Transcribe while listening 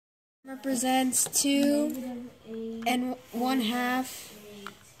Represents 2 1/2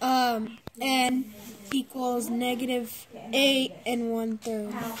 and equals -8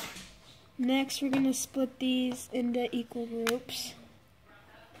 1/3. Next, we're going to split these into equal groups,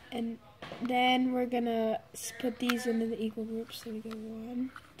 and then we're going to split these into the equal groups. So we go 1,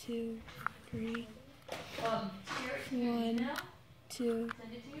 2, 3, 1, 2,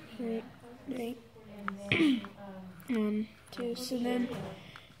 3, 1, 2. So then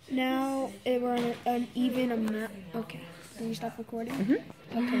now we're on an even amount. Okay, can you stop recording?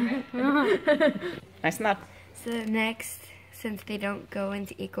 Okay. Nice enough. So next, since they don't go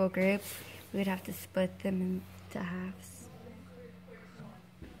into equal groups, we would have to split them into halves.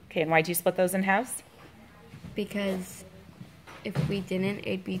 Okay, and why'd you split those in halves? Because if we didn't,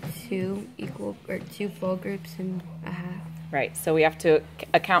 it'd be two full groups and a half. Right, so we have to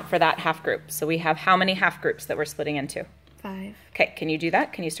account for that half group. So we have how many half groups that we're splitting into? 5. Okay, can you do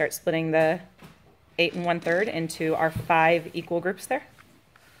that? Can you start splitting the 8 1/3 into our 5 equal groups there?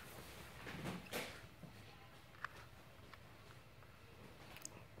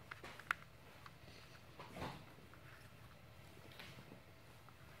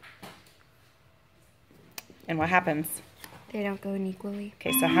 And what happens? They don't go in equally.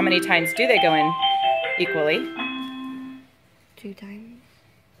 Okay, so how many times do they go in equally? 2 times.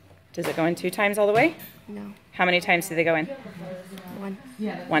 Does it go in 2 times all the way? No. How many times do they go in? 1.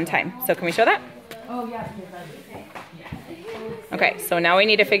 1 time. So can we show that? Okay, so now we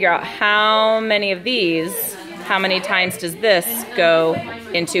need to figure out how many of these, how many times does this go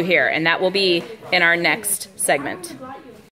into here? And that will be in our next segment.